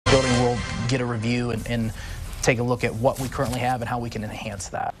get a review and take a look at what we currently have and how we can enhance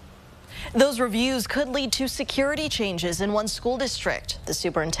that. Those reviews could lead to security changes in one school district. The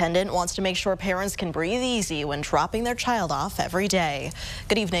superintendent wants to make sure parents can breathe easy when dropping their child off every day.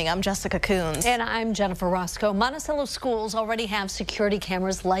 Good evening, I'm Jessica Coons. And I'm Jennifer Roscoe. Monticello schools already have security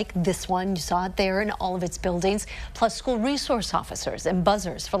cameras like this one. You saw it there in all of its buildings, plus school resource officers and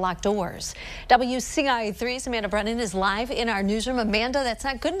buzzers for locked doors. WCIA3's Amanda Brennan is live in our newsroom. Amanda, that's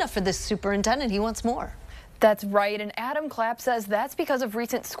not good enough for this superintendent. He wants more. That's right, and Adam Clapp says that's because of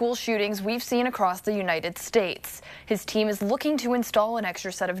recent school shootings we've seen across the United States. His team is looking to install an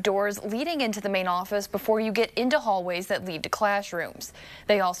extra set of doors leading into the main office before you get into hallways that lead to classrooms.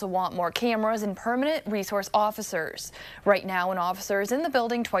 They also want more cameras and permanent resource officers. Right now, an officer is in the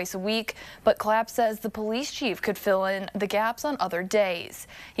building twice a week, but Clapp says the police chief could fill in the gaps on other days.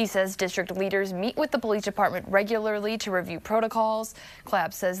 He says district leaders meet with the police department regularly to review protocols.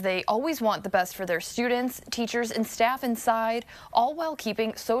 Clapp says they always want the best for their students, teachers and staff inside, all while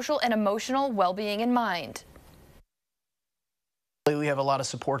keeping social and emotional well-being in mind. We have a lot of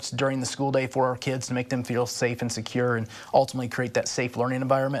supports during the school day for our kids to make them feel safe and secure and ultimately create that safe learning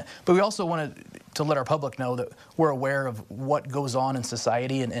environment. But we also wanted to let our public know that we're aware of what goes on in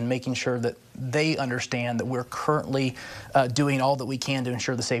society and making sure that they understand that we're currently doing all that we can to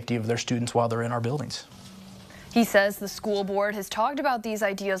ensure the safety of their students while they're in our buildings. He says the school board has talked about these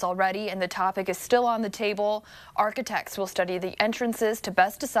ideas already and the topic is still on the table. Architects will study the entrances to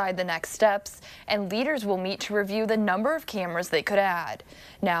best decide the next steps, and leaders will meet to review the number of cameras they could add.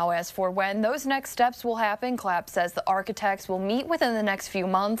 Now, as for when those next steps will happen, Clapp says the architects will meet within the next few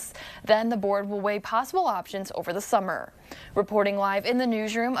months. Then the board will weigh possible options over the summer. Reporting live in the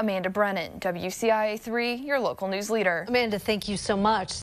newsroom, Amanda Brennan, WCIA3, your local news leader. Amanda, thank you so much.